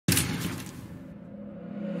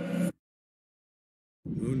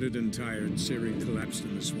Wounded and tired, Ciri collapsed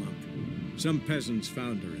in the swamp. Some peasants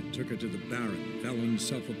found her and took her to the Baron, Valen's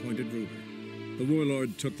self-appointed ruler. The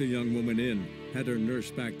warlord took the young woman in, had her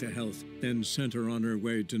nursed back to health, then sent her on her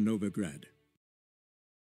way to Novigrad.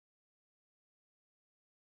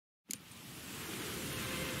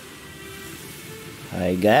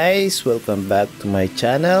 Hi guys! Welcome back to my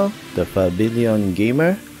channel, The Pavilion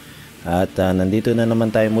Gamer. At nandito na naman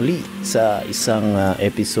tayo muli sa isang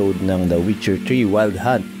episode ng The Witcher 3 Wild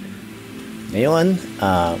Hunt. Ngayon,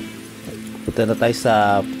 punta na tayo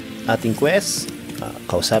sa ating quest.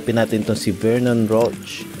 Kausapin natin tong si Vernon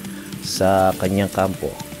Roach sa kanyang kampo.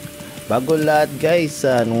 Bago lahat guys,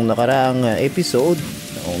 nung nakaraang episode,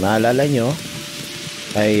 kung naalala nyo,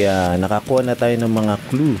 ay nakakuha na tayo ng mga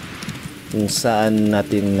clue kung saan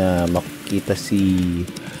natin makikita si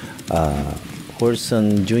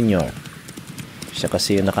Whoreson Jr. Siya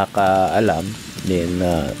kasi yung nakakaalam, then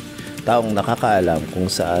taong nakakaalam kung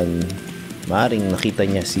saan maaaring nakita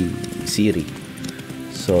niya si Ciri.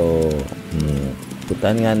 So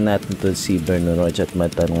puntahan nga natin to si Vernon Roach at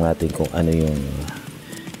matanong natin kung ano yung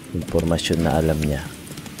impormasyon na alam niya.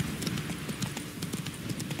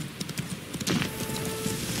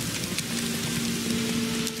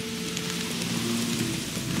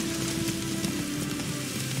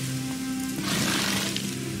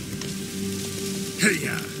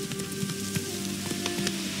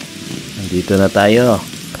 Dito na tayo.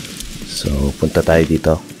 So, punta tayo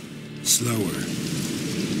dito. Slower.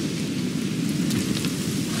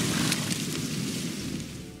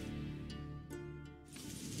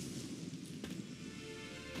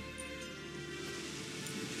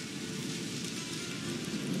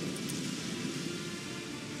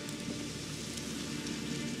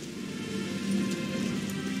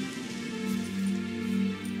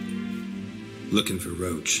 Looking for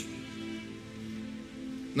Roach.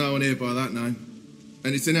 No one here by that name.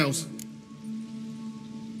 Anything else?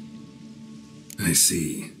 I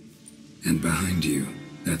see. And behind you,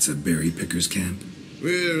 that's a berry picker's camp?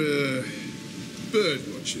 We're, bird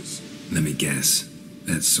watchers. Let me guess.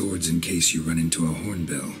 That sword's in case you run into a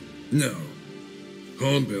hornbill. No.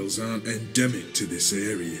 Hornbills aren't endemic to this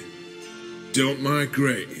area. Don't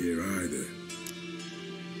migrate here either.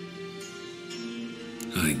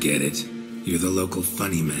 I get it. You're the local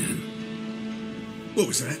funny man. What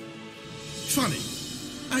was that? Funny?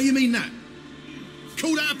 How you mean that?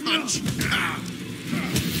 Call that a punch?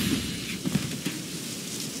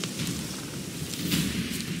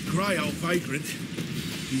 Grey old vagrant.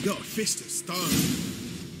 You got a fist of stone.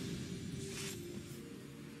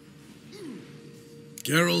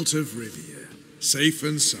 Geralt of Rivia. Safe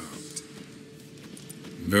and sound.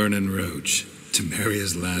 Vernon Roach.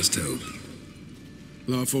 Temeria's last hope.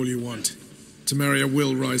 Laugh all you want. Temeria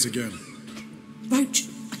will rise again. Roach,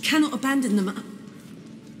 I cannot abandon them.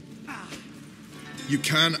 You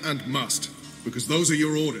can and must, because those are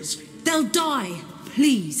your orders. They'll die,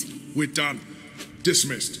 please. We're done.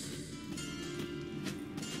 Dismissed.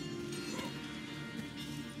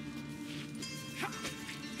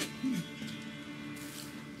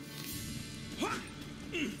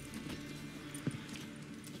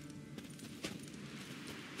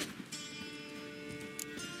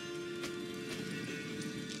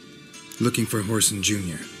 Looking for Whoreson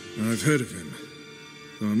Jr. I've heard of him.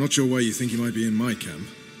 Though I'm not sure why you think he might be in my camp.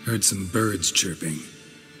 Heard some birds chirping.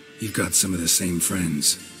 You've got some of the same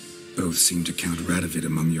friends. Both seem to count Radovid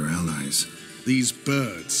among your allies. These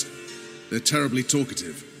birds. They're terribly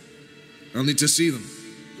talkative. I'll need to see them.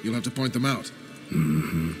 You'll have to point them out.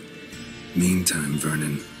 Mm-hmm. Meantime,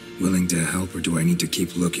 Vernon, willing to help or do I need to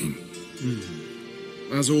keep looking?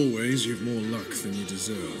 As always, you've more luck than you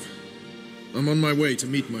deserve. I'm on my way to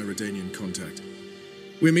meet my Redanian contact.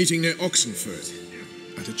 We're meeting near Oxenford,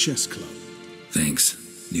 at a chess club. Thanks.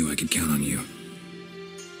 Knew I could count on you.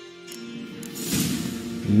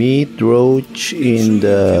 Meet Roach in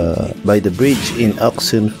by the bridge in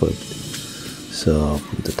Oxenford. So,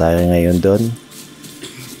 punta tayo ngayon doon.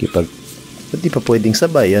 Ba't di pa pwedeng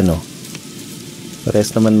sabay, ano?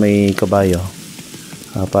 Pares naman may kabayo.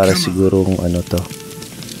 Para sigurong ano to.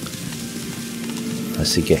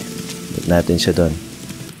 Sige. Ba't natin siya doon.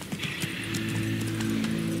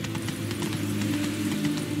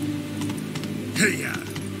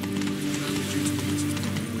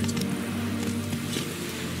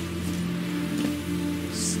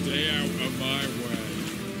 Stay out of my way.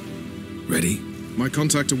 Ready? My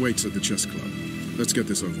contact awaits at the chess club. Let's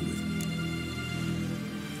get this over with.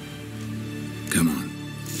 Come on.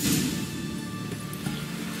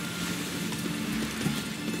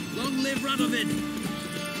 Long live Radovid!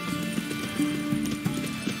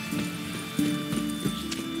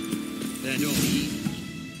 Then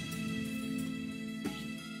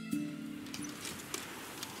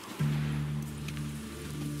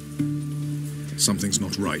Something's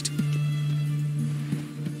not right.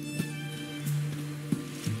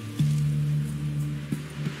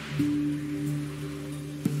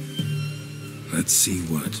 Let's see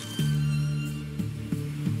what.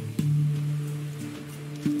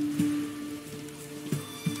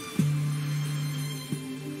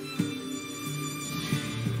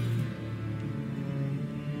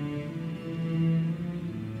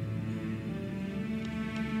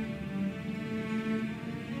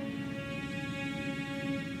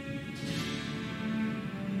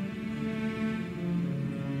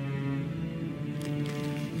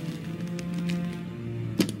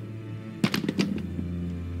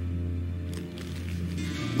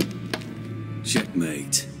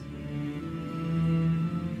 Checkmate.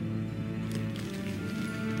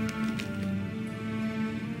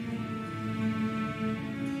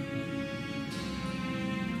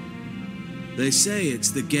 They say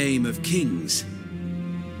it's the game of kings.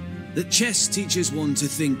 That chess teaches one to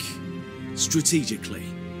think strategically.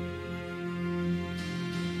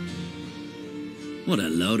 What a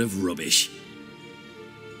load of rubbish.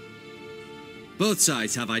 Both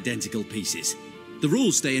sides have identical pieces. The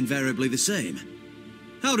rules stay invariably the same.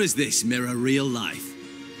 How does this mirror real life?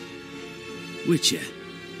 Witcher,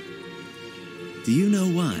 do you know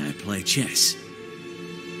why I play chess?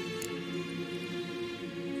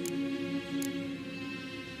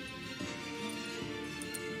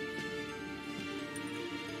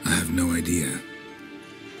 I have no idea.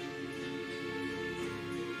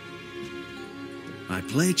 I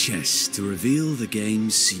play chess to reveal the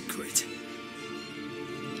game's secret.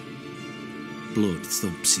 Blood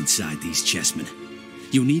thumps inside these chessmen.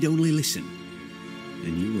 You need only listen,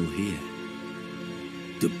 and you will hear.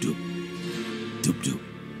 Dub-dub, dub-dub,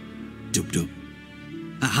 dub-dub.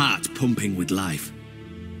 A heart pumping with life.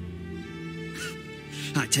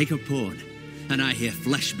 I take a pawn, and I hear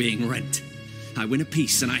flesh being rent. I win a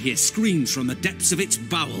piece, and I hear screams from the depths of its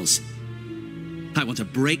bowels. I want to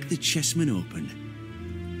break the chessmen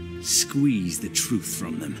open. Squeeze the truth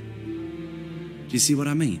from them. Do you see what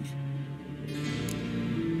I mean?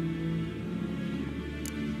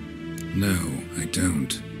 No, I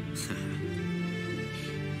don't.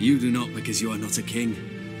 You do not because you are not a king.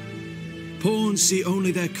 Pawns see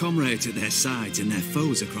only their comrades at their sides and their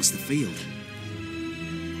foes across the field.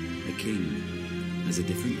 A king has a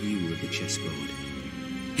different view of the chessboard.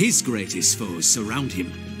 His greatest foes surround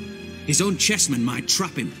him. His own chessmen might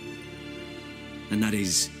trap him. And that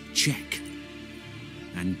is check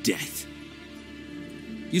and death.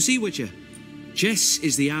 You see, Witcher, chess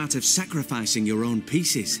is the art of sacrificing your own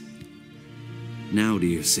pieces. Now do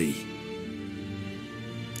you see?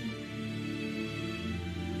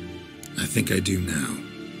 I think I do now.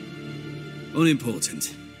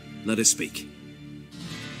 Unimportant. Let us speak.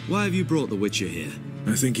 Why have you brought the Witcher here?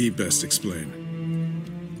 I think he'd best explain.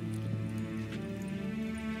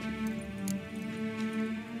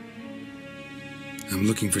 I'm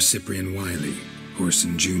looking for Cyprian Wiley,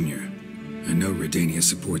 Horson Jr. I know Redania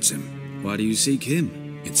supports him. Why do you seek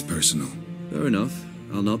him? It's personal. Fair enough.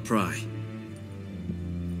 I'll not pry.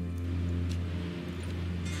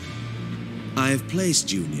 I have placed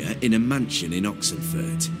Junior in a mansion in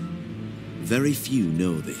Oxenfurt. Very few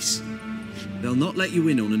know this. They'll not let you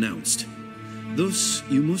in unannounced. Thus,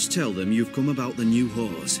 you must tell them you've come about the new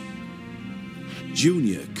whores.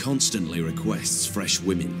 Junior constantly requests fresh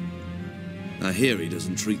women. I hear he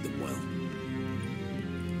doesn't treat them well.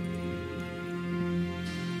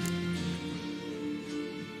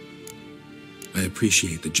 I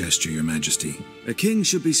appreciate the gesture, Your Majesty. A king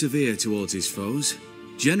should be severe towards his foes,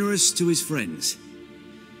 generous to his friends.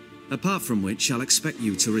 Apart from which, I'll expect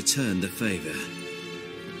you to return the favor.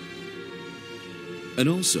 And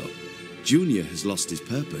also, Junior has lost his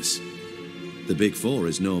purpose. The Big Four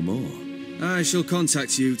is no more. I shall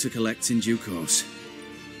contact you to collect in due course.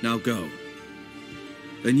 Now go.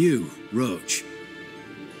 And you, Roach.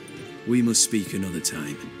 We must speak another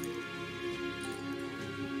time.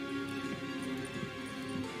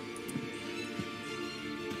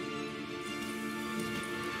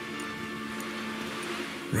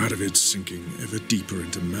 Radovid's sinking ever deeper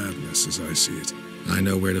into madness as I see it. I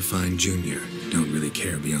know where to find Junior. Don't really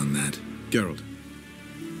care beyond that. Geralt,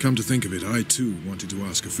 come to think of it, I too wanted to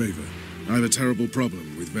ask a favor. I have a terrible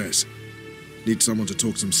problem with Vess. Need someone to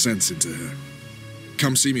talk some sense into her.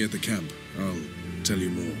 Come see me at the camp. I'll tell you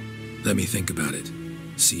more. Let me think about it.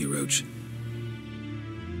 See you, Roach.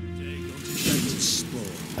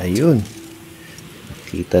 Ayun.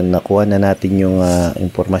 Nakuha na natin yung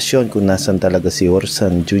impormasyon kung nasan talaga si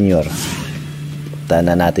Horson Jr. Puntahan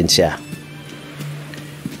na natin siya.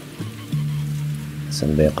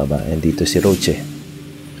 Saan ba yung kabayan? Dito si Roach eh.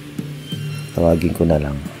 Tawagin ko na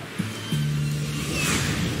lang.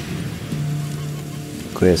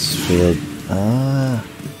 Quest field.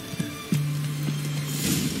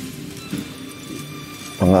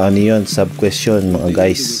 Mga ano yun, sub-question mga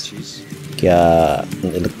guys. Kaya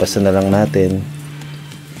ilagpasan na lang natin.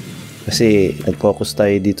 Kasi nag-focus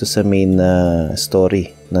tayo dito sa main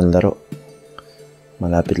story ng laro.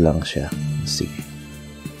 Malapit lang siya. Sige.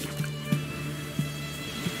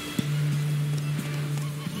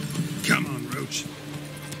 Come on, Roach.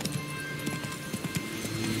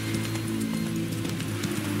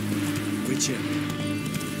 Witcher.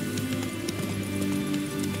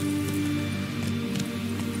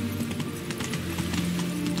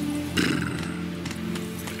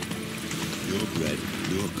 Your bread,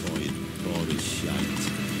 your coin, all is shite.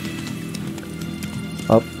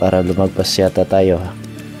 Para lumagpas yata tayo ha.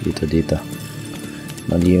 Dito.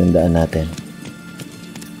 Mali yung daan natin.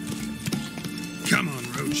 Come on,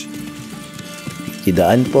 Roach.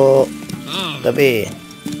 Idaan po. Tabi.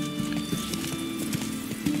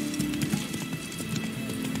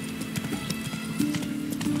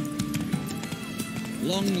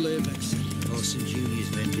 Long live Orson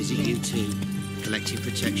Jr.'s been busy you too, collecting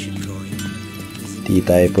protection coin. Di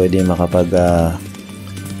tayo pwede makapag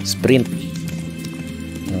sprint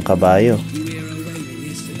ng kabayo.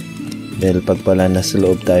 Dahil pag pala nasa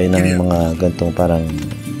loob tayo ng mga gantong parang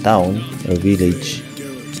town or village,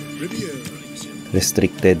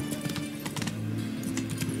 restricted.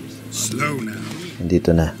 Slow now.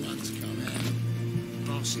 Nandito na.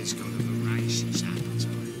 Boss has got a voracious appetite.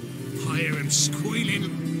 I hear him squealing.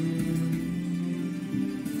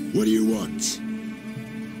 What do you want?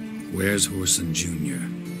 Where's Orson Jr.?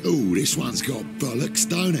 Oh, this one's got bollocks,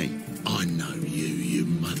 don't he? I know you, you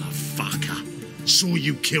motherfucker. Saw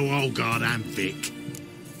you kill Olgard and Vic.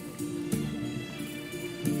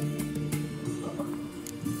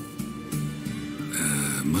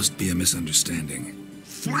 Must be a misunderstanding.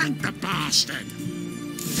 Flank the bastard!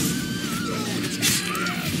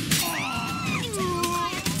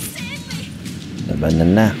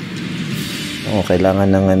 Labanan na. Kailangan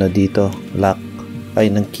ng ano dito. Lock. Ay,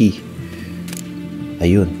 ng key.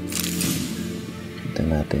 Ayun. Ito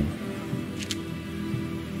natin.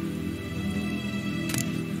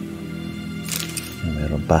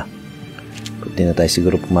 Meron pa. Pwede na tayo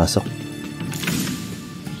siguro pumasok.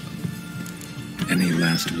 Any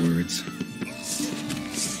last words?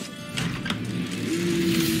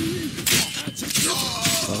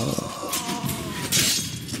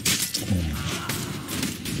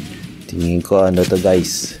 Tingin ko ano to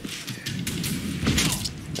guys.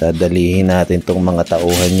 Dadalihin natin tong mga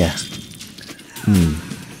tauhan niya.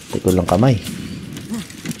 Teko lang kamay.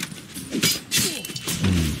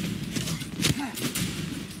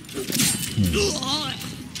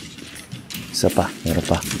 Isa pa, meron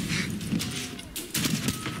pa.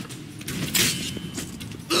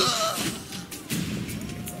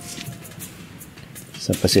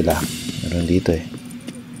 Saan pa sila? Meron dito eh.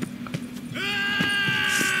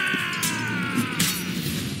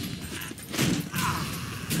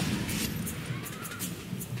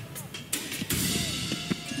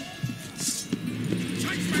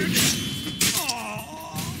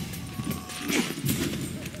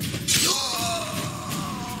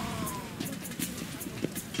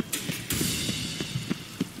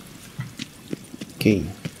 Okay.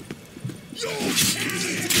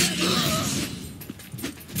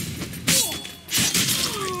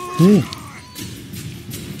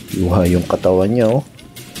 Luha yung katawan niya oh.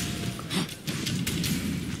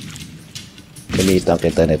 Gamitan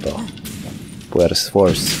kita nito.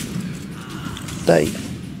 Force. Tay.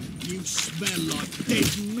 You smell like dead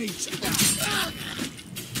meat.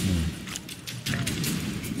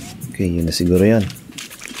 Okay, yun na siguro yun.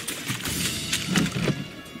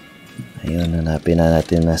 Ayun, hanapin na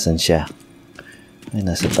natin nasan siya. Ay,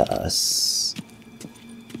 nasa taas.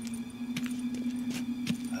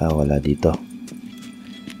 Wala dito.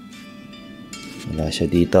 Wala siya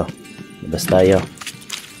dito. Labas tayo.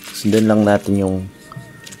 Sundan lang natin yung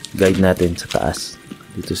guide natin sa taas.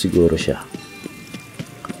 Dito siguro siya.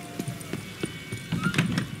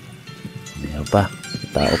 Mayroon pa.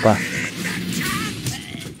 Tao pa.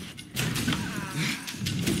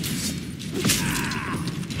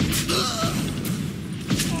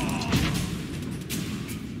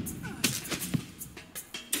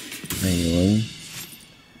 Ayun.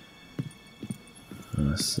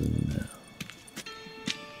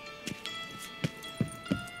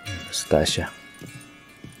 Basta siya.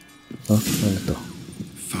 Oh, ano to?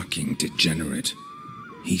 Fucking degenerate.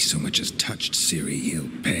 He so much as touched Ciri,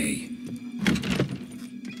 he'll pay.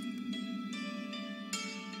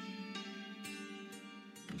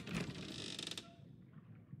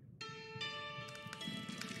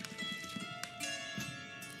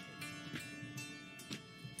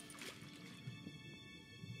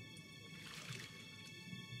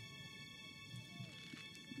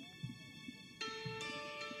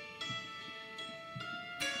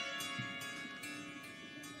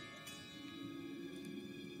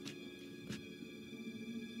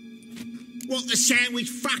 What the sandwich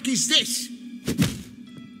fuck is this?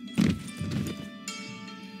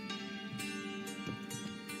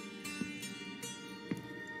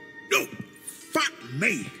 No, fuck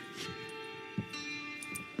me.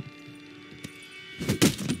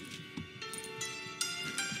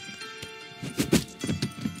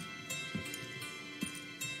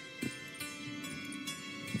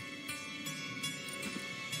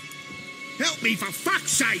 Help me, for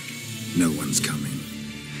fuck's sake! No one's coming.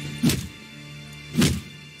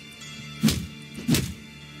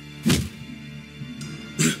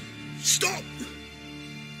 Stop!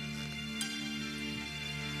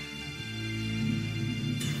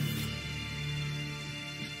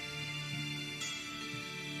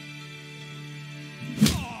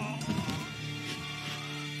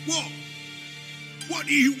 What? What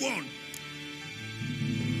do you want?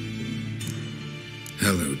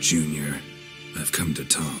 Hello, Junior. I've come to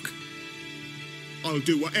talk. I'll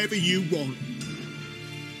do whatever you want.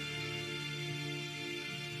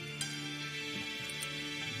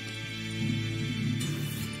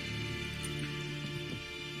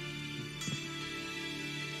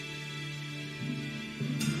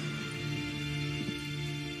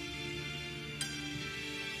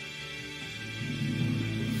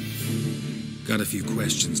 Got a few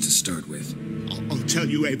questions to start with. I'll tell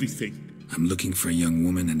you everything. I'm looking for a young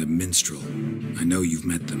woman and a minstrel. I know you've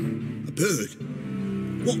met them. A bird?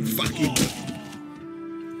 What fucking...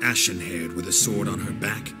 Ashen-haired with a sword on her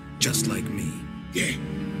back, just like me. Yeah.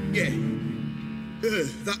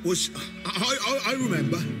 That was... I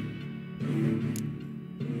remember.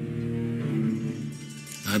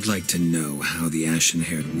 I'd like to know how the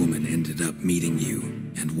ashen-haired woman ended up meeting you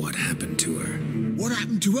and what happened to her. What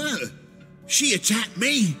happened to her? She attacked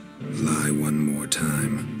me. Lie one more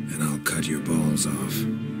time, and I'll cut your balls off.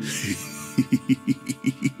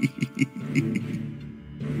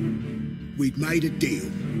 We'd made a deal.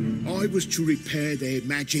 I was to repair their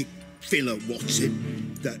magic filler,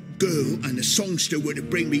 Watson. That girl and the songster were to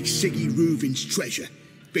bring me Siggy Reuven's treasure.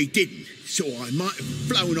 They didn't, so I might have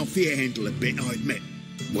flown off the handle a bit, I admit.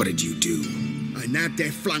 What did you do? I nabbed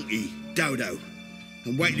their flunky, Dodo,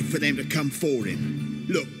 and waited for them to come for him.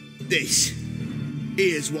 Look, this.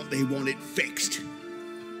 Here's what they wanted fixed.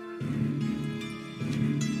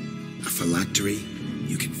 A phylactery?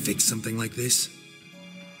 You can fix something like this?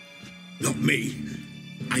 Not me.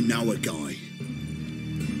 I know a guy.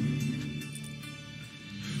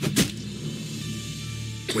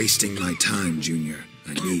 Wasting my time, Junior.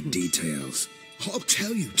 I need details. I'll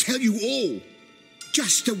tell you all.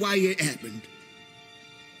 Just the way it happened.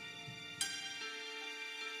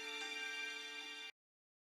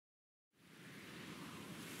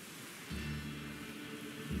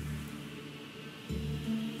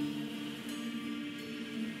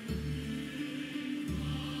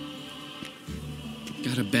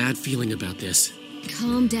 Got a bad feeling about this.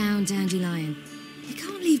 Calm down, Dandelion. You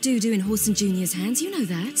can't leave Dudu in Horson Jr.'s hands, you know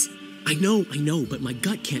that. I know, but my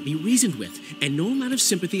gut can't be reasoned with, and no amount of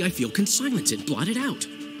sympathy I feel can silence it, blot it out.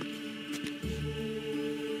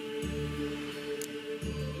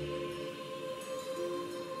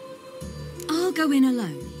 I'll go in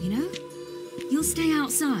alone, you know? You'll stay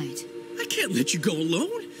outside. I can't let you go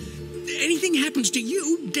alone. Anything happens to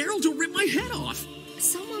you, Geralt will rip my head off.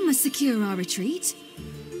 Someone must secure our retreat.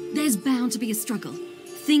 There's bound to be a struggle.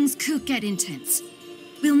 Things could get intense.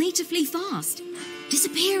 We'll need to flee fast.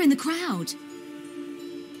 Disappear in the crowd.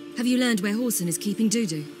 Have you learned where Horson is keeping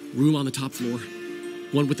Dudu? Room on the top floor.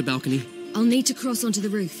 One with the balcony. I'll need to cross onto the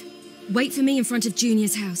roof. Wait for me in front of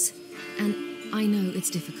Junior's house. And I know it's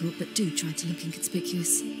difficult, but do try to look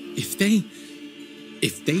inconspicuous. If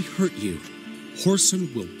they hurt you,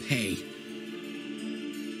 Horson will pay.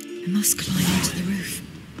 I must climb onto the roof.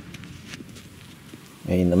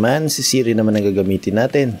 Ngayon naman, si Siri naman ang gagamitin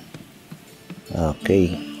natin.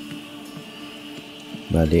 Okay.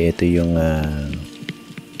 Bali, ito yung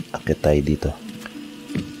akit tayo dito.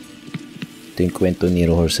 Ito yung kwento ni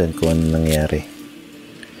Horson kung ano nangyari.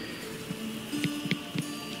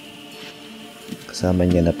 Kasama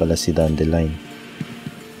niya na pala si Dandelion.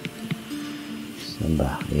 Saan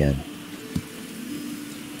ba? Ayan.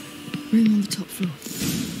 Room on the top floor.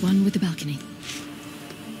 One with the balcony.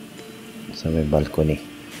 Sa may balcony.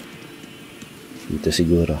 Dito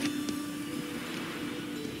siguro.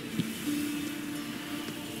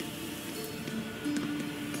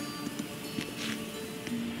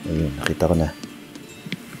 Ayun, nakita ko na.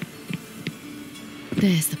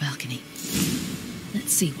 There's the balcony.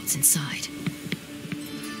 Let's see what's inside.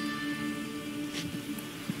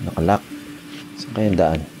 Nakalak. Saan kayang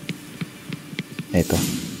daan? Ito.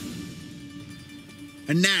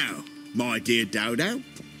 And now, my dear Dodo,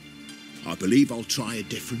 I believe I'll try a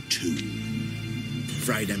different tune.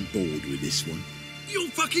 Afraid I'm bored with this one. You're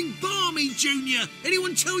fucking balmy, Junior!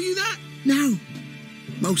 Anyone tell you that? No.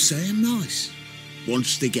 Most say I'm nice.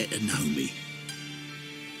 Wants to get to know me.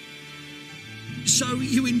 So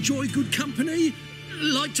you enjoy good company?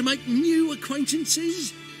 Like to make new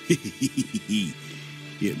acquaintances?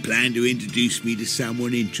 You plan to introduce me to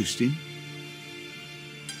someone interesting?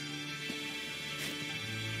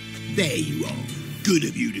 There you are. Good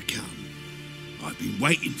of you to come. I've been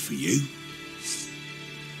waiting for you.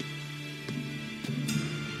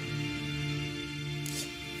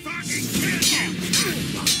 Fucking kill you!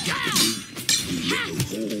 I've got you, little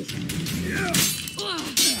whore.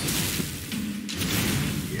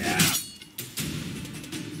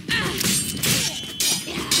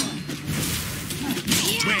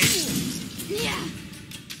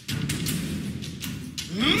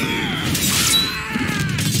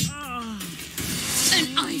 An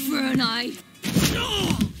eye for an eye.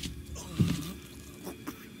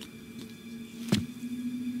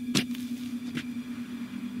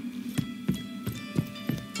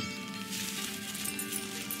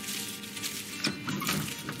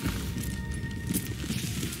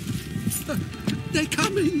 They're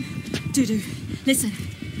coming! Dudu, listen.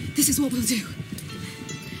 This is what we'll do.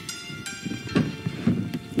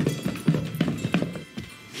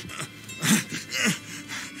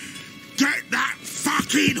 Get that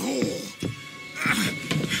fucking whore!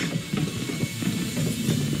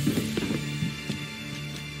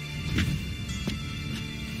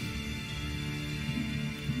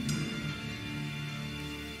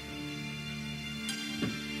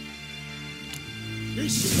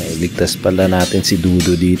 Mailigtas pala natin si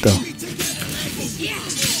Dudu dito.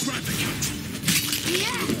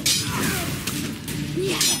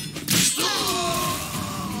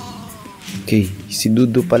 Okay, si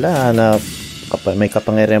Dudu pala na may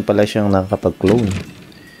kapangyarihan pala siyang nakakapag-clone.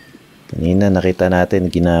 Kanina nakita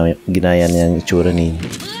natin ginaya niya ang itsura ni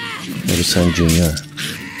Orson Jr.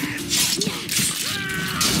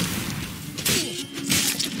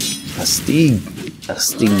 Astig.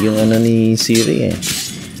 Astig yung ano ni Siri eh.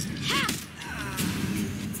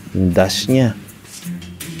 Yung dash niya.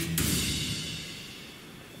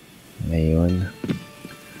 Ngayon.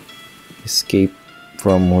 Escape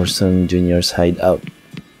from Orson Jr.'s hideout.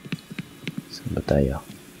 Saan ba tayo?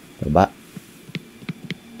 Baba.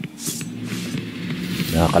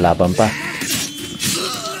 Nakakalaban pa.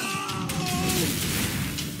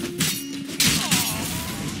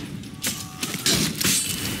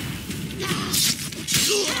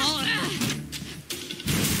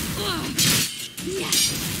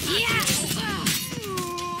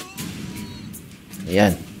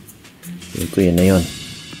 Ayan. Yun ko yun na yun.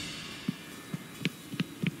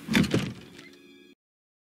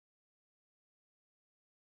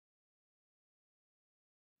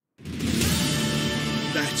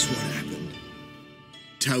 That's what happened.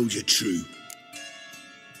 Told you true.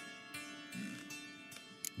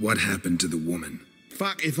 What happened to the woman?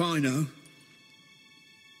 Fuck if I know.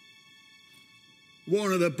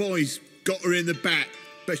 One of the boys got her in the back,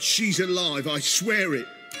 but she's alive, I swear it.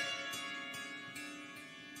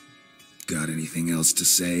 Got anything else to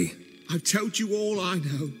say? I've told you all I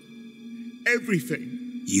know.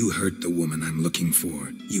 Everything. You hurt the woman I'm looking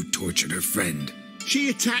for. You tortured her friend. She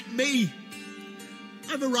attacked me.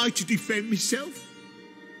 I have a right to defend myself.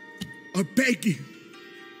 I beg you.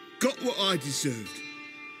 Got what I deserved.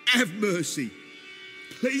 Have mercy.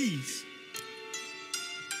 Please.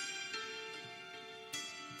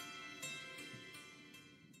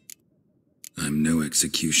 I'm no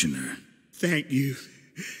executioner. Thank you.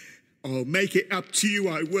 I'll make it up to you,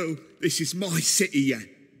 I will. This is my city, Yan.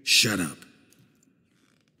 Shut up.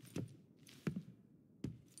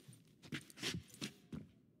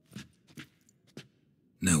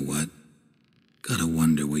 Know what? Gotta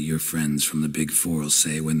wonder what your friends from the Big Four will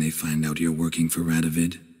say when they find out you're working for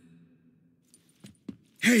Radovid.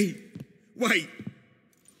 Hey, wait.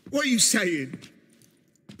 What are you saying?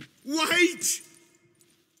 Wait!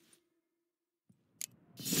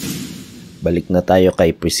 Balik na tayo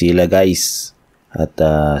kay Priscilla guys. At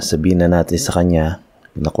sabihin na natin sa kanya,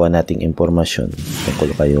 nakuha nating impormasyon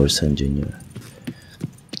tungkol kay Orson Jr.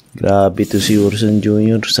 Grabe to si Orson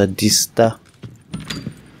Jr. Sadista.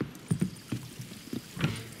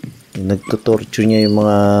 Nagtutorture niya yung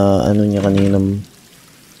mga ano niya kaninang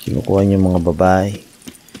kinukuha niya mga babae.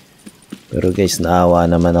 Pero guys, naawa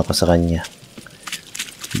naman ako sa kanya.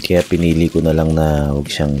 Kaya pinili ko na lang na huwag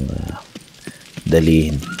siyang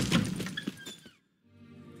dalihin.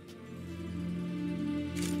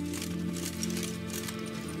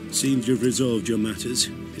 Seems you've resolved your matters.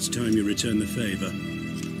 It's time you return the favor.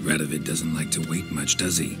 Radovid doesn't like to wait much,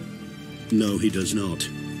 does he? No, he does not.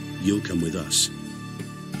 You'll come with us.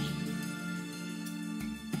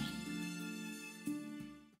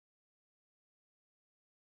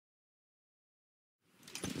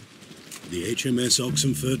 The HMS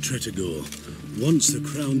Oxenford Tretogor, once the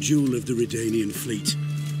crown jewel of the Redanian fleet.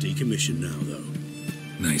 Decommissioned now, though.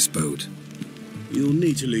 Nice boat. You'll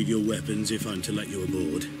need to leave your weapons if I'm to let you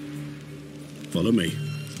aboard. Follow me.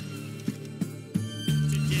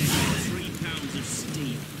 3 pounds of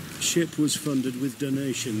steel. Ship was funded with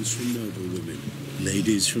donations from noble women.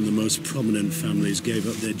 Ladies from the most prominent families gave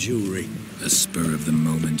up their jewelry. A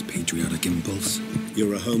spur-of-the-moment patriotic impulse?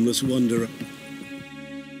 You're a homeless wanderer.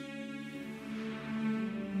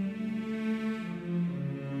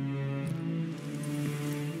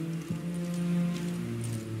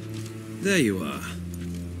 There you are.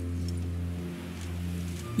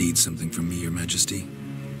 Need something from me, Your Majesty?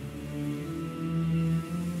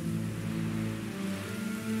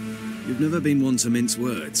 You've never been one to mince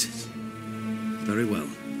words. Very well.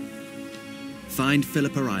 Find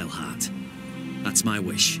Philippa Eilhart. That's my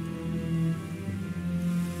wish.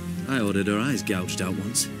 I ordered her eyes gouged out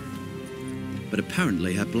once. But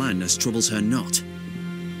apparently her blindness troubles her not.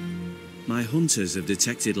 My hunters have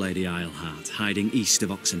detected Lady Eilhart hiding east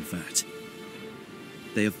of Oxenfurt.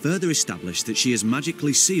 They have further established that she has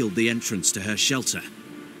magically sealed the entrance to her shelter.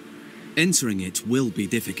 Entering it will be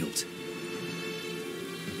difficult.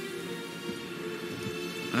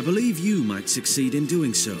 I believe you might succeed in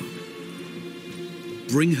doing so.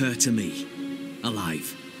 Bring her to me,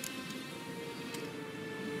 alive.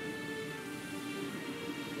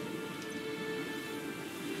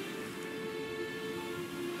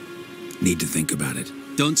 Need to think about it.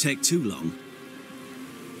 Don't take too long.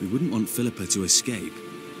 We wouldn't want Philippa to escape.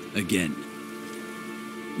 Again.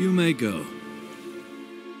 You may go.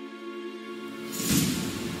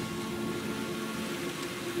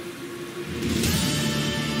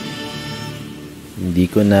 Hindi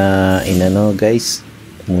ko na inano guys.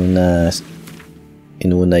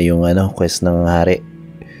 Inuna yung quest ng hari.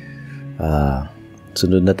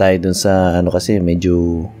 Sunod na tayo dun sa kasi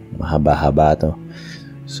medyo mahaba-haba to.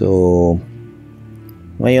 So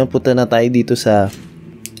ngayon punta na tayo dito sa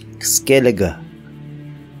Skellige.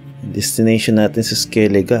 Destination natin sa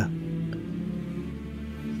Skellige.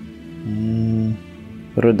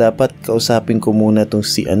 Pero dapat kausapin ko muna tong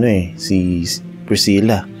si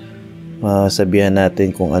Priscilla. Sabihan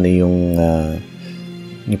natin kung ano yung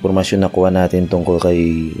impormasyon na kuha natin tungkol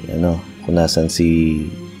kay kung nasan si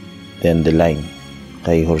Dandelion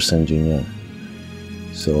kay Horsan Jr.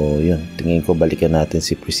 So yun, tingin ko balikan natin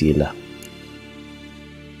si Priscilla.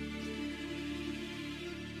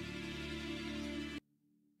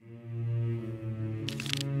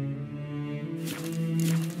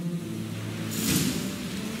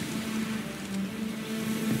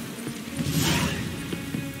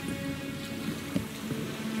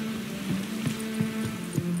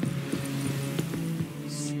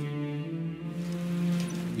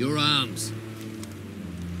 Your arms.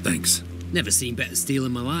 Thanks. Never seen better steel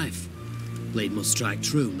in my life. Blade must strike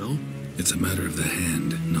true, no? It's a matter of the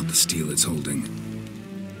hand, not the steel it's holding.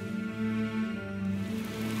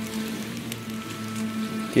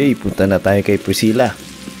 Okay, punta na tayo kay Priscilla.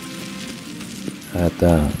 At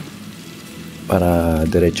para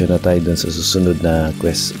diretso na tayo dun sa susunod na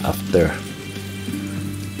quest after.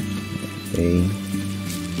 Okay.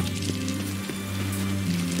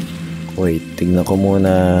 Wait, tignan ko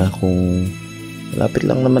muna kung malapit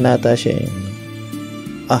lang naman ata siya.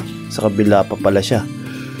 Sa kabila pa pala siya.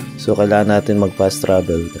 So kailangan natin mag fast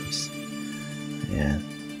travel guys. Ayan.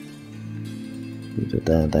 Dito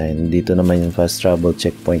tayo. Dito naman yung fast travel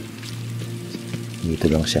checkpoint. Dito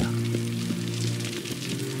lang siya.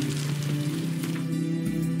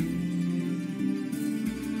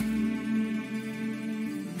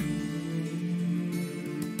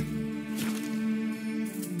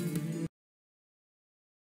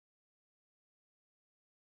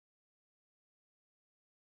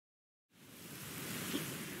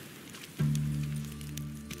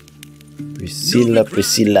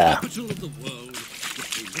 Priscilla,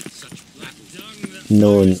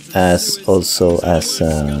 known as also as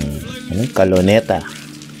Kaloneta,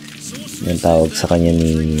 yung tawag sa kanya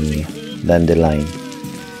ni Dandelion.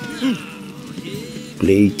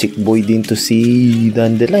 Play chick boy din to si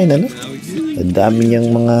Dandelion, ang dami niyang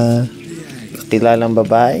mga kilalang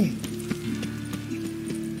babae.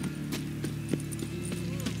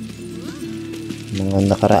 Mga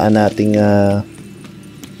nakaraan nating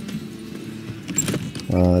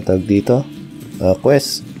tag dito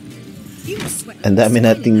quest, ang dami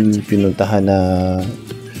nating pinuntahan na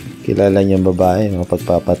kilala niyang babae,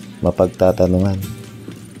 mapagtatanungan.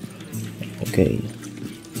 Okay.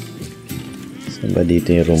 Saan ba dito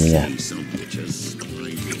yung room niya?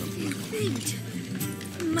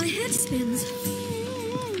 My head spins.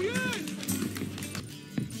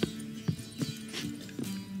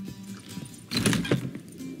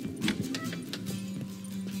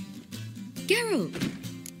 Geralt!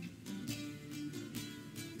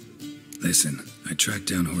 Listen, I tracked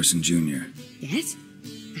down Horson Jr. Yes?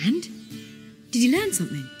 And? Did you learn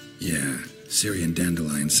something? Yeah, Ciri and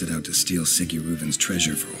Dandelion set out to steal Siggy Reuven's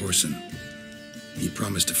treasure for Horson. He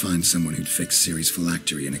promised to find someone who'd fix Ciri's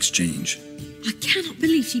phylactery in exchange. I cannot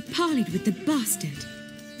believe she parleyed with the bastard.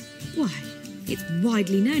 Why, it's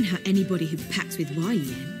widely known how anybody who packs with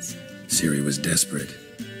wily ends. Ciri was desperate,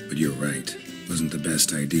 but you're right. Wasn't the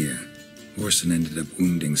best idea. Horson ended up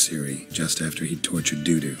wounding Ciri just after he'd tortured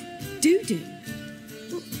Dudu. Dudu?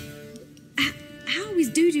 Well, how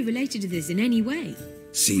is Dudu related to this in any way?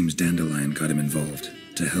 Seems Dandelion got him involved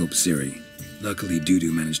to help Ciri. Luckily,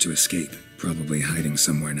 Dudu managed to escape, probably hiding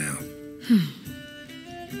somewhere now.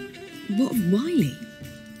 What of Wily?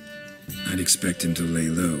 I'd expect him to lay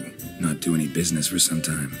low, not do any business for some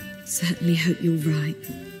time. Certainly hope you're right.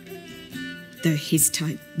 Though his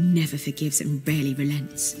type never forgives and rarely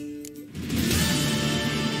relents.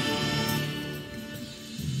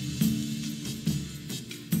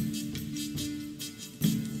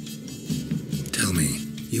 Tell me,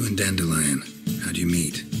 you and Dandelion, how'd you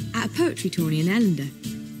meet? At a poetry tourney in Ellender.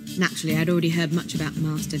 Naturally, I'd already heard much about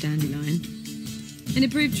Master Dandelion. And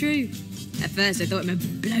it proved true. At first, I thought him a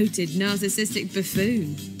bloated, narcissistic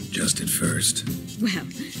buffoon. Just at first. Well,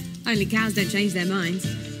 only cows don't change their minds.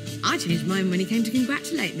 I changed mine when he came to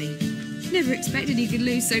congratulate me. Never expected he could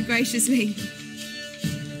lose so graciously.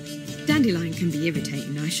 Dandelion can be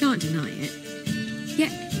irritating, I shan't deny it.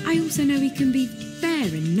 Yet, I also know he can be fair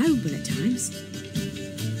and noble at times.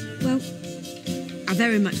 Well, I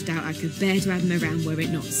very much doubt I could bear to have him around were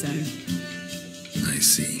it not so. I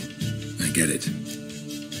see. I get it.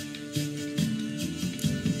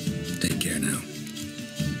 Take care now.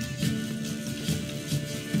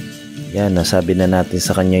 Yan, nasabi na natin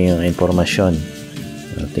sa kanya yung impormasyon.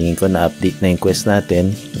 Tingin ko na-update na yung quest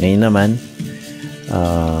natin. Ngayon naman,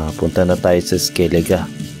 punta na tayo sa Skellige.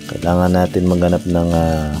 Kailangan natin maghanap ng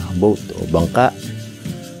boat o bangka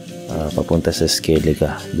papunta sa Skellige.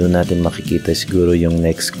 Doon natin makikita siguro yung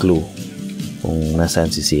next clue kung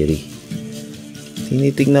nasaan si Ciri.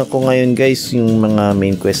 Tinitignan ko ngayon guys yung mga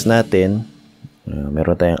main quest natin.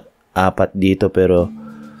 Meron tayong 4 dito pero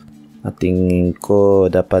tingin ko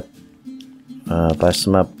dapat pas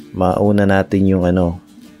mauna natin yung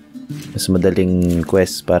mas madaling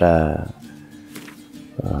quest para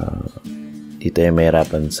dito ay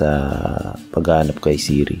mahirapan sa paghahanap kay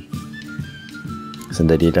Ciri.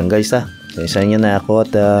 Sandali lang guys Isa niya na ako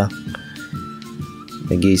at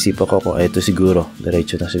nag-iisip ako kung ito siguro.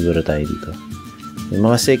 Diretso na siguro tayo dito. May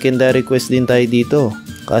mga secondary quest din tayo dito.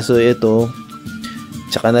 Kaso ito,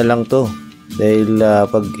 tsaka na lang to. Dahil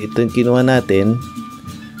pag ito yung kinuha natin,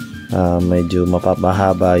 medyo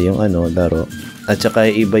mapapahaba yung laro. At saka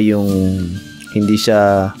iba yung hindi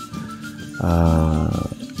siya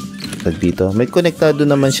dito. May konektado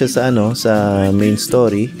naman siya sa sa main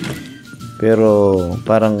story. Pero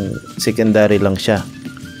parang secondary lang siya.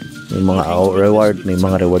 May mga reward, may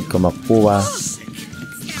mga reward ka makukuha.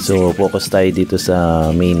 So focus tayo dito sa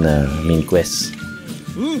main quest.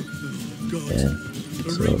 Ayan.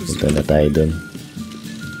 So punta na tayo dun.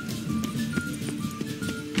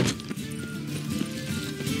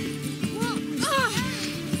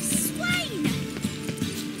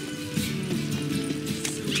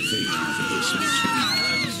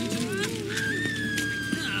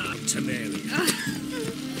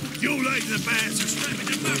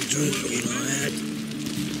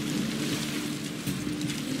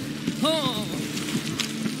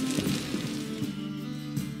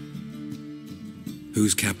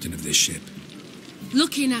 Who's captain of this ship?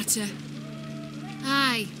 Looking at her.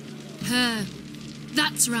 Aye, her.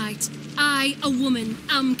 That's right. I, a woman,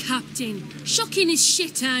 am captain. Shocking as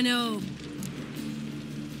shit, I know.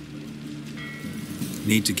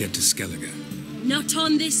 Need to get to Skellige. Not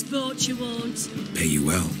on this boat, you won't. Pay you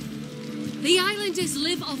well. The islanders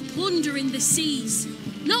live off plunder in the seas.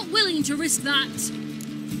 Not willing to risk that.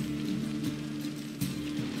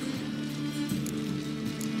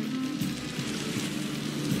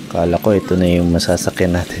 Kala ko ito na yung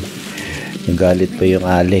masasakyan natin. Nagalit pa yung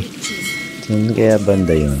ali. Saan kaya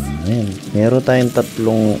banda yun? Ayan. Meron tayong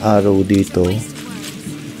 3 arrow dito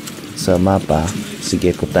sa mapa.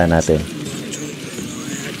 Sige, punta natin.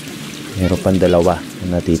 Meron pang 2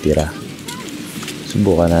 na natitira.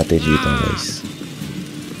 Subukan natin dito, guys.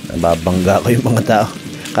 Nababangga ko yung mga tao.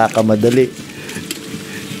 Kakamadali.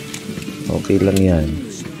 Okay lang yan.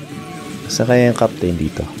 Saan kaya yung captain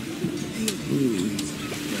dito?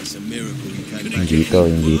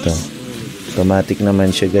 Yung dito. Automatic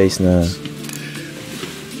naman siya, guys, na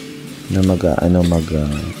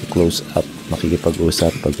close up,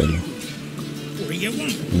 makikipag-usap pag ano.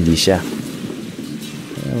 Hindi siya.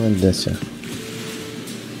 Wala siya.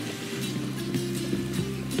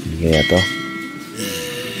 Hindi kaya to?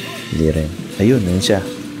 Hindi rin. Ayun, ayun siya.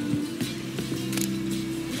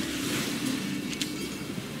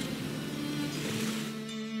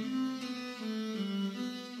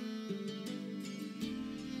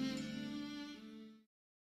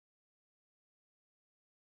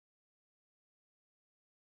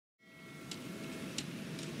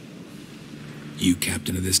 You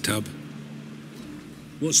captain of this tub?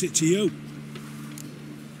 What's it to you?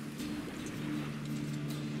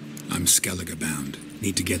 I'm Skellige bound.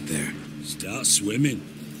 Need to get there. Start swimming.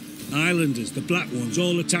 Islanders, the black ones,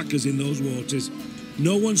 all attackers in those waters.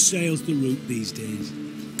 No one sails the route these days.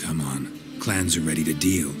 Come on. Clans are ready to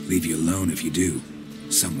deal. Leave you alone if you do.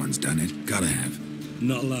 Someone's done it. Gotta have.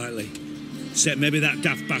 Not likely. Except maybe that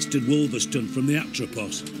daft bastard Wolverston from the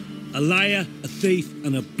Atropos. A liar, a thief,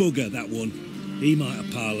 and a bugger, that one. He might have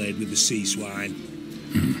parlayed with the sea swine.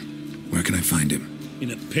 Where can I find him? In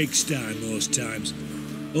a pigsty most times.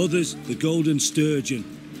 Others, the golden sturgeon.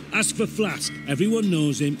 Ask for Flask. Everyone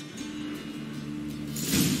knows him.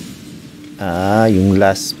 Ah, yung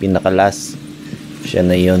pinaka-last. Siya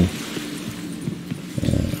na yun.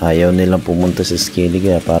 Ayaw nilang pumunta sa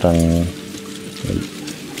Skellige. Parang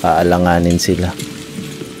aalanganin sila.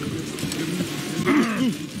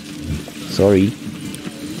 Sorry.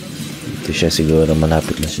 Ito siya siguro.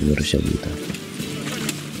 Malapit na siguro siya dito.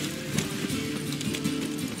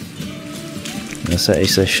 Nasa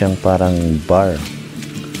isa siyang parang bar.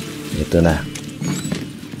 Ito na.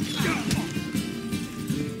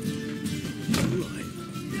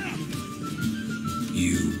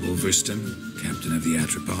 You, Wolverston, captain of the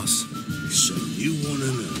Atropos? So you want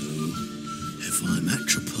to know if I'm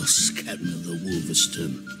Atropos, captain of the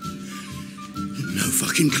Wolverston? No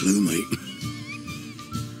fucking clue, mate.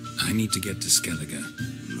 I need to get to Skellige.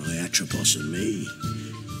 My Atropos and me,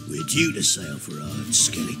 we're due to sail for our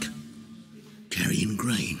Skellige, carrying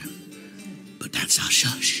grain. But that's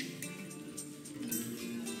hush-hush.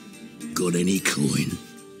 Got any coin?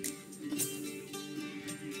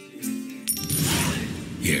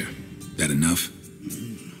 Here. That enough?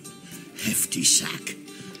 Hefty sack,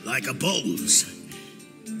 like a bull's.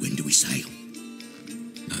 When do we sail?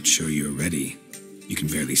 Not sure you're ready. You can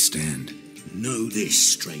barely stand. Know this,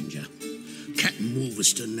 stranger. Captain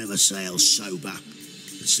Wolverston never sails sober.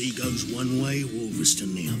 The sea goes one way,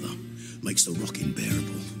 Wolverston the other. Makes the rocking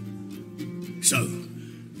bearable. So,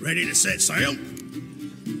 ready to set sail?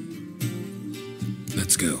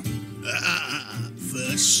 Let's go.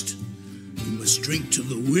 First, we must drink to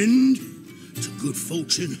the wind, to good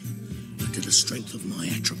fortune, and to the strength of my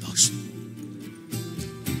Atropos.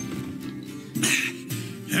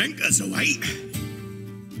 Anchors away.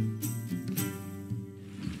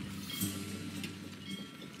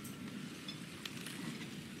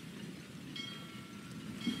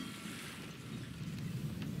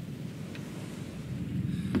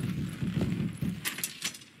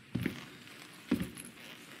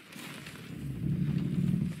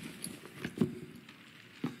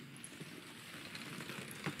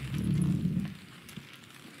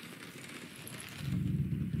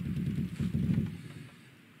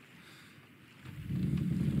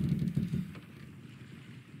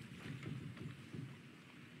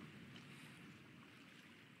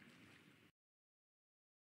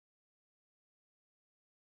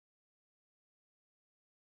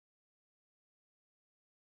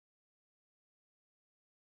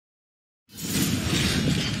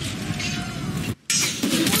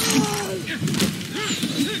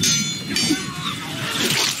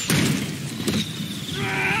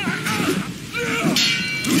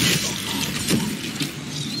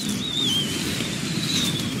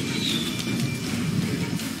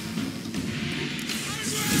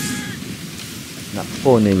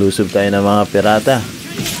 Nakpo, nilusob tayo ng mga pirata.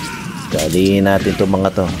 Dalihin natin itong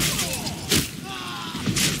mga to.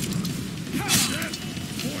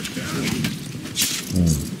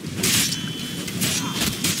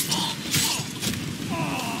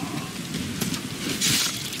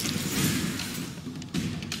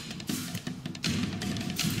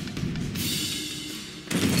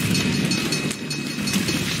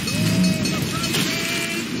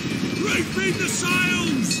 Refeed the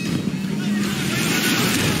sails!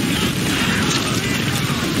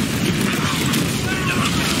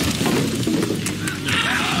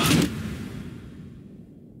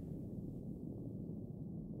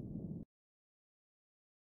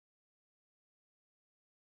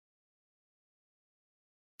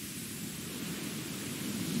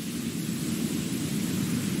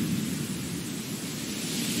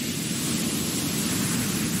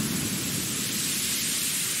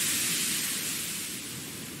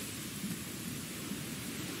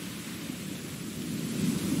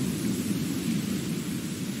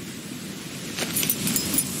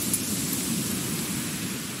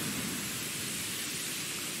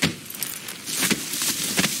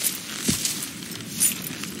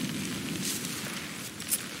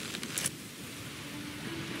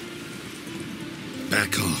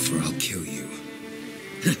 Back off or I'll kill you.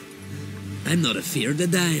 I'm not afeard of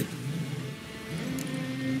dying.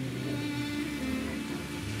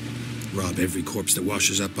 Rob every corpse that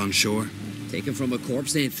washes up on shore? Taken from a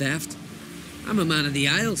corpse ain't theft. I'm a man of the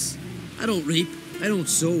Isles. I don't reap, I don't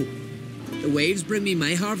sow. The waves bring me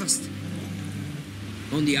my harvest.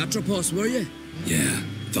 On the Atropos, were you? Yeah,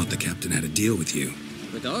 thought the captain had a deal with you.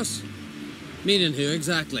 With us? Meaning who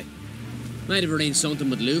exactly? Might have arranged something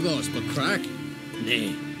with Lugos, but crack?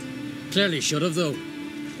 Nay. Clearly should have, though.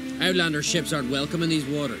 Outlander ships aren't welcome in these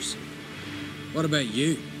waters. What about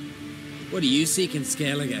you? What do you seek in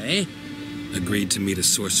Skellige, eh? Agreed to meet a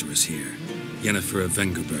sorceress here. Yennefer of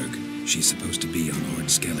Vengerberg. She's supposed to be on Ord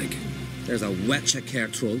Skellig. There's a witch at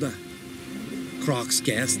Kertrolda. Croc's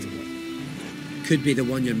guest. Could be the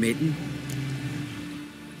one you're meeting.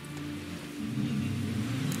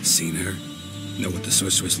 Seen her? Know what the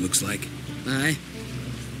sorceress looks like? Aye.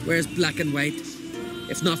 Wears black and white.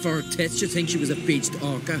 If not for her tits, you'd think she was a beached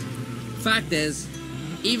orca. Fact is,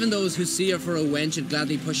 even those who see her for a wench would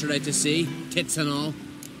gladly push her out to sea, tits and all.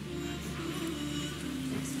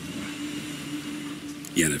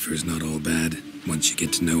 Yennefer's not all bad, once you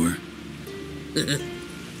get to know her.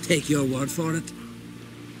 Take your word for it.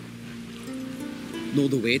 Know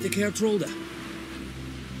the way to Kertrolda?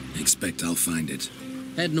 Expect I'll find it.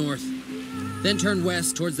 Head north, then turn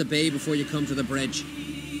west towards the bay before you come to the bridge.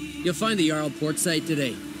 You'll find the Jarl port site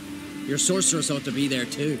today. Your sorceress ought to be there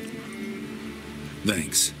too.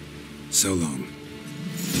 Thanks. So long.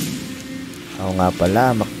 Ako nga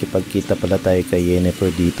pala, makikipagkita pala tayo kay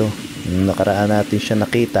Yennefer dito. Nung nakaraan natin siya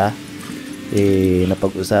nakita,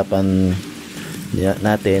 napag-usapan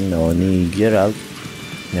natin ni Geralt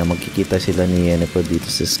na magkikita sila ni Yennefer dito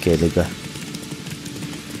sa Skellige.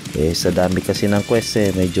 Sa dami kasi ng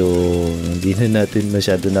quest medyo hindi na natin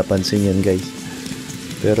masyado napansin yan, guys.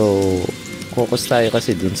 Pero focus tayo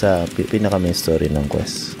kasi dun sa pinaka-main story ng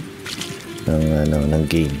quest ng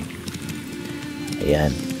game.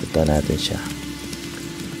 Ayan, punta natin siya.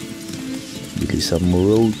 Bilisang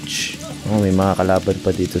roach. May mga kalaban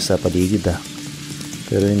pa dito sa paligid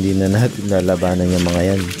pero hindi na natin lalabanan yung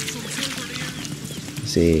mga yan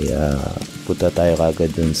kasi punta tayo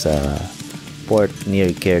kagad dun sa port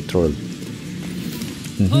near Kertrol.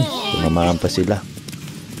 Tumamaan pa sila.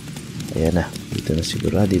 Ayan na, dito na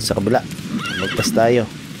siguro dito sa kabila. Magpas tayo.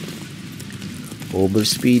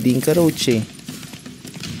 Overspeeding ka, roach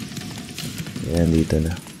Ayan, dito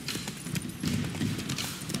na.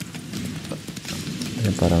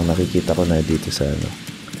 Ayan, parang nakikita ko na dito sa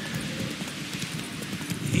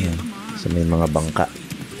ayan, sa may mga bangka.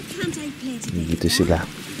 Dito sila.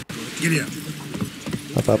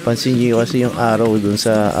 Mapapansin niyo kasi yung arrow dun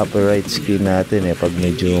sa upper right screen natin pag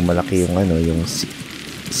medyo malaki yung yung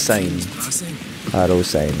sign, arrow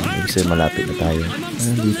sign, kasi malapit na tayo.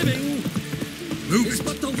 Dito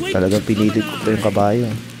talagang pinilit ko pa yung kabayo.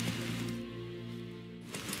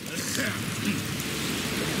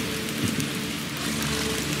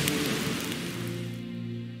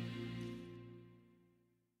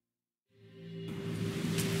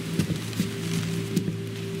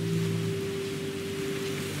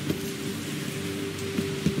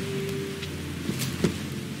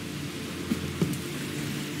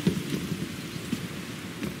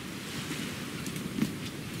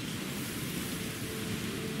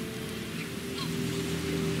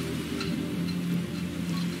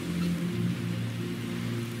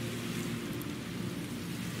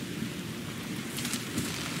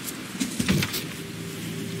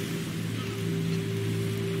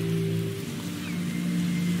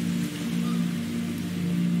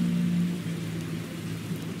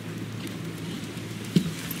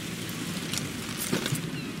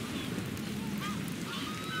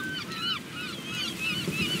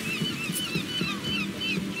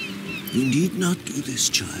 You need not do this,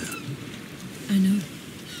 child. I know,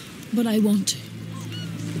 but I want to.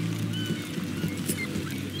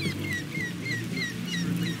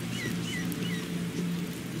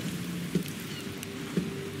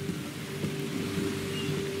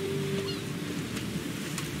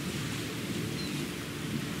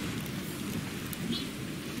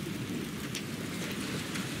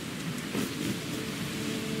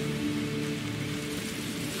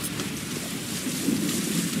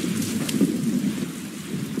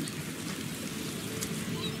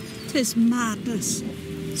 Tis madness.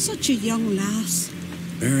 Such a young lass.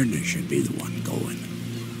 Erna should be the one going.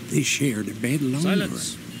 They shared a bed longer.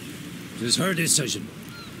 Silence. It is her decision.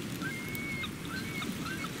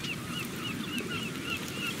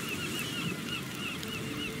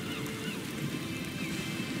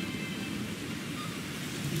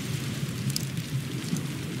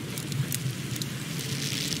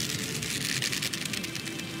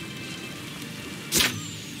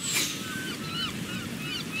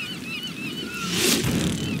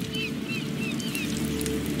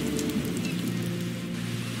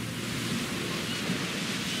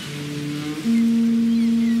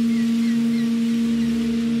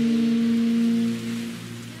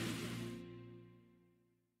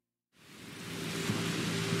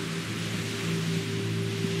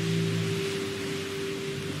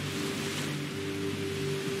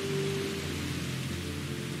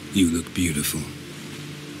 You look beautiful.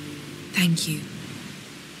 Thank you.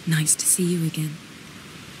 Nice to see you again.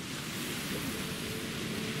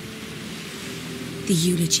 The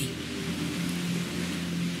eulogy.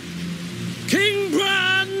 King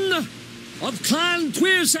Bran of Clan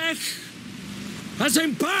Twirsech has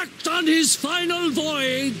embarked on his final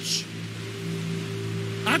voyage.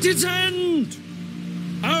 At its end,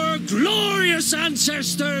 our glorious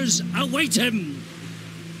ancestors await him.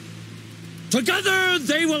 Together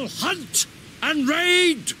they will hunt and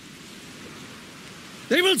raid.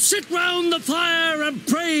 They will sit round the fire and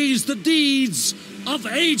praise the deeds of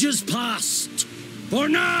ages past. For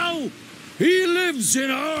now, he lives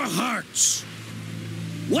in our hearts.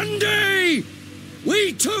 One day,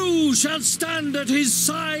 we too shall stand at his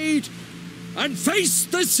side and face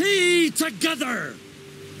the sea together.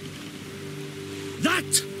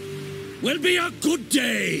 That will be a good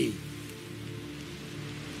day.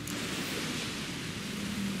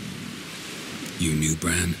 You knew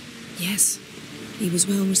Bran? Yes, he was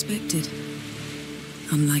well respected.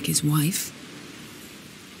 Unlike his wife.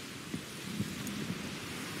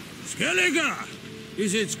 Skellige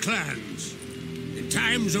is its clans. In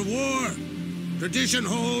times of war, tradition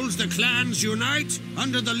holds the clans unite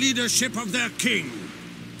under the leadership of their king.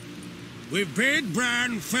 We've bid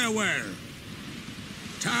Bran farewell.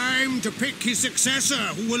 Time to pick his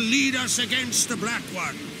successor who will lead us against the Black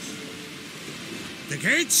Ones. The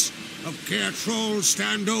gates of Caer Troll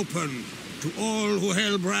stand open to all who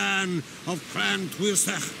held Bran of Clan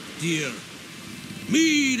Twirsech dear.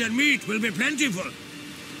 Mead and meat will be plentiful.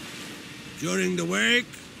 During the wake,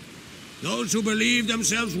 those who believe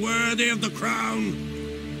themselves worthy of the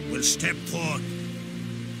crown will step forth.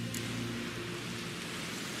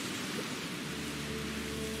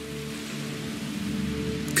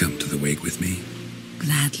 Come to the wake with me?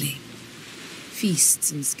 Gladly.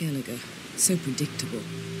 Feasts in Skellige, so predictable.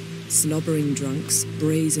 Slobbering drunks,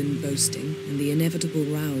 brazen boasting, and the inevitable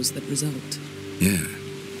rows that result. Yeah,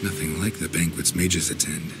 nothing like the banquets mages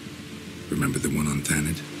attend. Remember the one on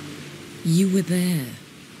Thanedd? You were there.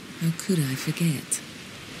 How could I forget?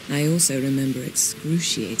 I also remember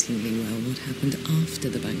excruciatingly well what happened after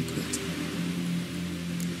the banquet.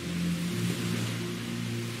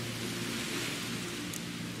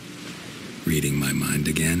 Reading my mind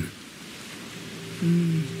again?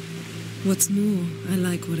 What's more, I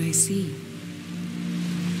like what I see.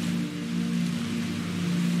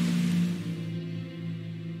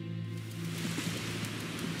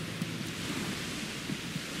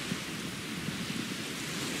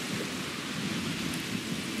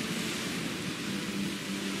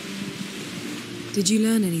 Did you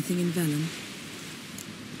learn anything in Velen?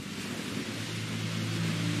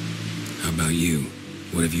 How about you?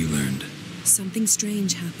 What have you learned? Something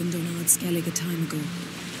strange happened on Ard Skellige a time ago.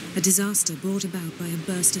 A disaster brought about by a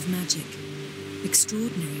burst of magic.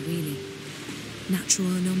 Extraordinary, really. Natural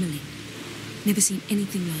anomaly. Never seen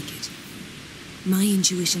anything like it. My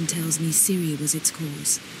intuition tells me Ciri was its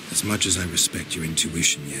cause. As much as I respect your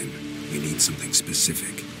intuition, Yen, we need something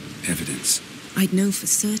specific. Evidence. I'd know for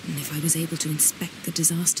certain if I was able to inspect the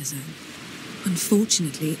disaster zone.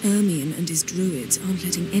 Unfortunately, Ermion and his druids aren't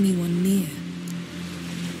letting anyone near.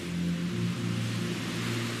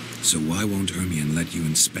 So why won't Ermion let you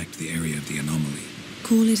inspect the area of the anomaly?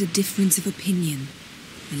 Call it a difference of opinion.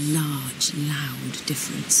 A large, loud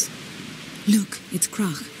difference. Look, it's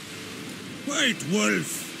Krach. White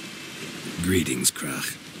Wolf! Greetings,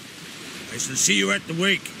 Krach. I shall see you at the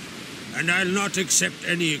wake, and I'll not accept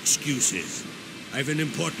any excuses. I've an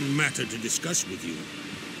important matter to discuss with you.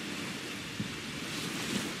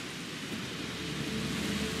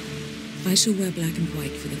 I shall wear black and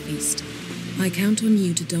white for the feast. I count on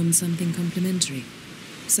you to don something complimentary.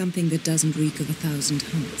 Something that doesn't reek of 1,000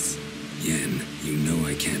 hunts. Yen, you know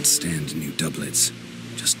I can't stand new doublets.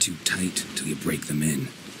 Just too tight till you break them in.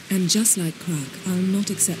 And just like Krach, I'll not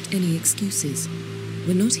accept any excuses.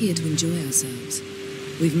 We're not here to enjoy ourselves.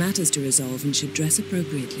 We've matters to resolve and should dress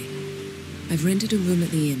appropriately. I've rented a room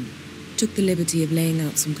at the inn. Took the liberty of laying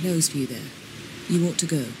out some clothes for you there. You ought to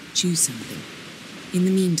go. Choose something. In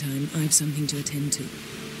the meantime, I've something to attend to.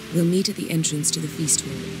 We'll meet at the entrance to the feast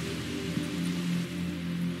hall.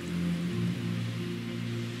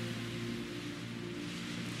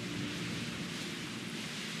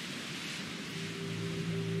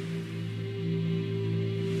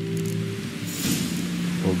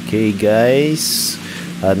 Okay guys,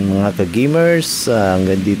 at mga ka-gamers,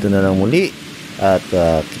 hanggang dito na lang muli. At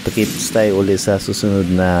kita-kits tayo ulit sa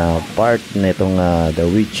susunod na part na itong The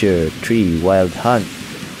Witcher 3 Wild Hunt.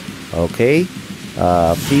 Okay?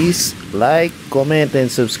 Please like, comment,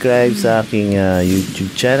 and subscribe sa aking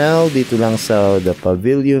YouTube channel dito lang sa The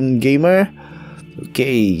Pavilion Gamer.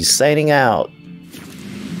 Okay, signing out.